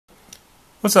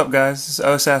What's up, guys? This is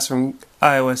OSAS from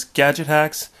iOS Gadget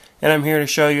Hacks, and I'm here to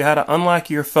show you how to unlock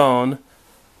your phone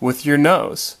with your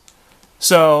nose.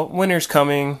 So, winter's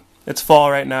coming. It's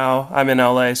fall right now. I'm in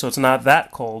LA, so it's not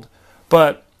that cold.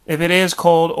 But if it is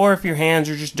cold, or if your hands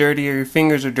are just dirty or your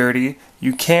fingers are dirty,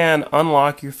 you can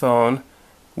unlock your phone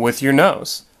with your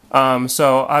nose.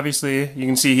 So obviously, you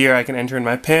can see here I can enter in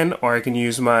my PIN, or I can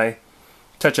use my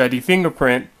Touch ID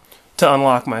fingerprint to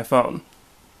unlock my phone.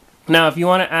 Now, if you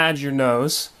want to add your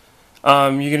nose, you're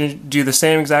going to do the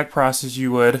same exact process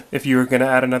you would if you were going to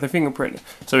add another fingerprint.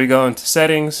 So we go into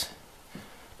Settings,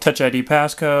 Touch ID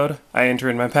passcode. I enter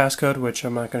in my passcode, which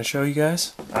I'm not going to show you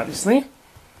guys, obviously.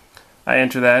 I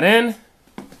enter that in.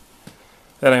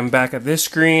 Then I'm back at this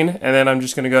screen, and then I'm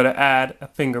just going to go to Add a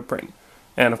fingerprint.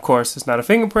 And of course, it's not a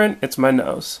fingerprint, it's my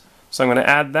nose. So I'm going to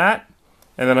add that,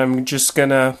 and then I'm just going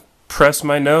to press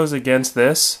my nose against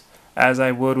this as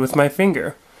I would with my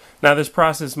finger. Now, this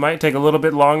process might take a little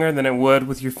bit longer than it would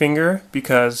with your finger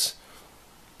because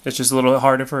it's just a little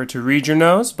harder for it to read your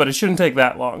nose, but it shouldn't take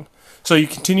that long. So you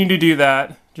continue to do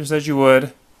that just as you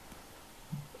would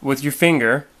with your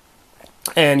finger,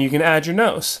 and you can add your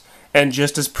nose. And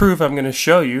just as proof, I'm going to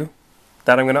show you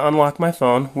that I'm going to unlock my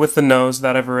phone with the nose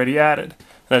that I've already added.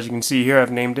 And as you can see here,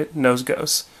 I've named it Nose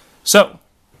Goes. So,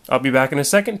 I'll be back in a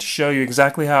second to show you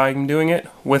exactly how I'm doing it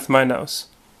with my nose.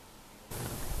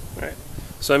 Alright.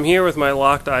 So I'm here with my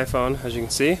locked iPhone. As you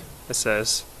can see, it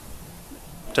says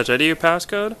Touch ID or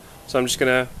passcode. So I'm just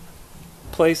going to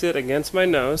place it against my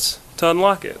nose to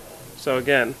unlock it. So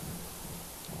again,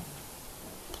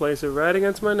 place it right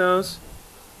against my nose,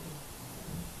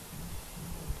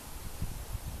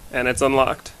 and it's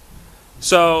unlocked.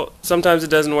 So sometimes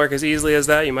it doesn't work as easily as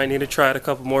that. You might need to try it a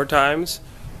couple more times.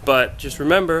 But just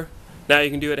remember, now you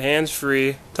can do it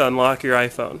hands-free to unlock your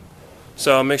iPhone.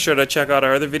 So make sure to check out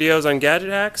our other videos on Gadget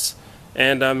Hacks,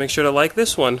 and make sure to like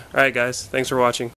this one. Alright guys, thanks for watching.